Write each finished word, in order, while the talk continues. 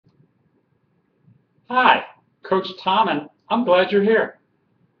Hi, Coach Tom, and I'm glad you're here.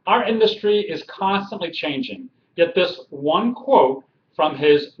 Our industry is constantly changing, yet this one quote from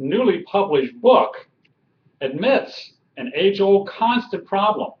his newly published book admits an age-old constant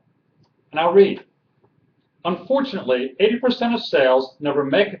problem. And I'll read. Unfortunately, 80% of sales never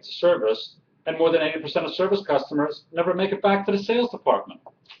make it to service, and more than 80% of service customers never make it back to the sales department.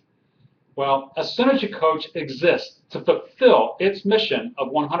 Well, a Synergy Coach exists to fulfill its mission of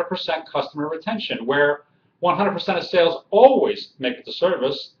 100% customer retention, where 100% of sales always make it to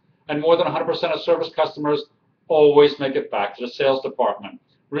service, and more than 100% of service customers always make it back to the sales department,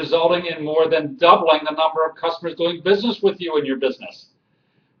 resulting in more than doubling the number of customers doing business with you in your business.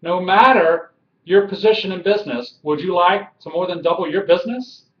 No matter your position in business, would you like to more than double your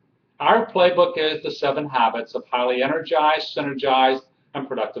business? Our playbook is the 7 habits of highly energized, synergized, and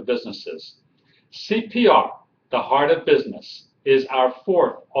productive businesses. CPR, the heart of business, is our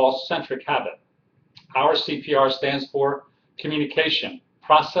 4th all-centric habit. Our CPR stands for communication,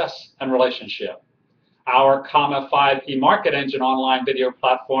 process, and relationship. Our Comma 5 eMarket Engine online video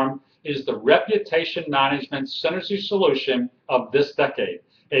platform is the reputation management synergy solution of this decade,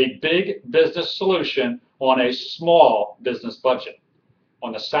 a big business solution on a small business budget.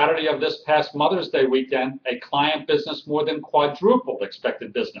 On the Saturday of this past Mother's Day weekend, a client business more than quadrupled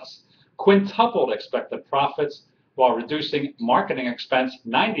expected business, quintupled expected profits, while reducing marketing expense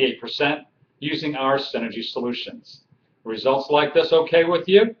 98% using our Synergy solutions. Results like this okay with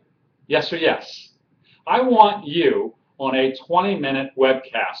you? Yes or yes? I want you on a 20-minute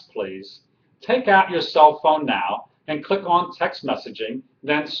webcast, please. Take out your cell phone now and click on text messaging,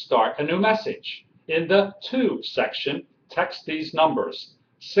 then start a new message. In the To section, text these numbers,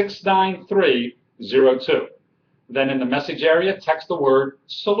 69302. Then in the message area, text the word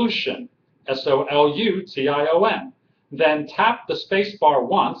solution, SOLUTION. Then tap the space bar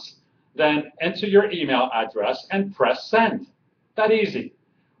once, then enter your email address and press send. That easy.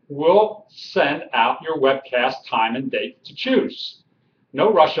 We'll send out your webcast time and date to choose.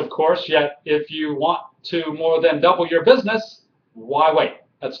 No rush, of course, yet if you want to more than double your business, why wait?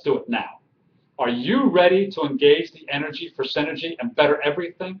 Let's do it now. Are you ready to engage the energy for synergy and better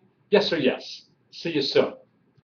everything? Yes or yes? See you soon.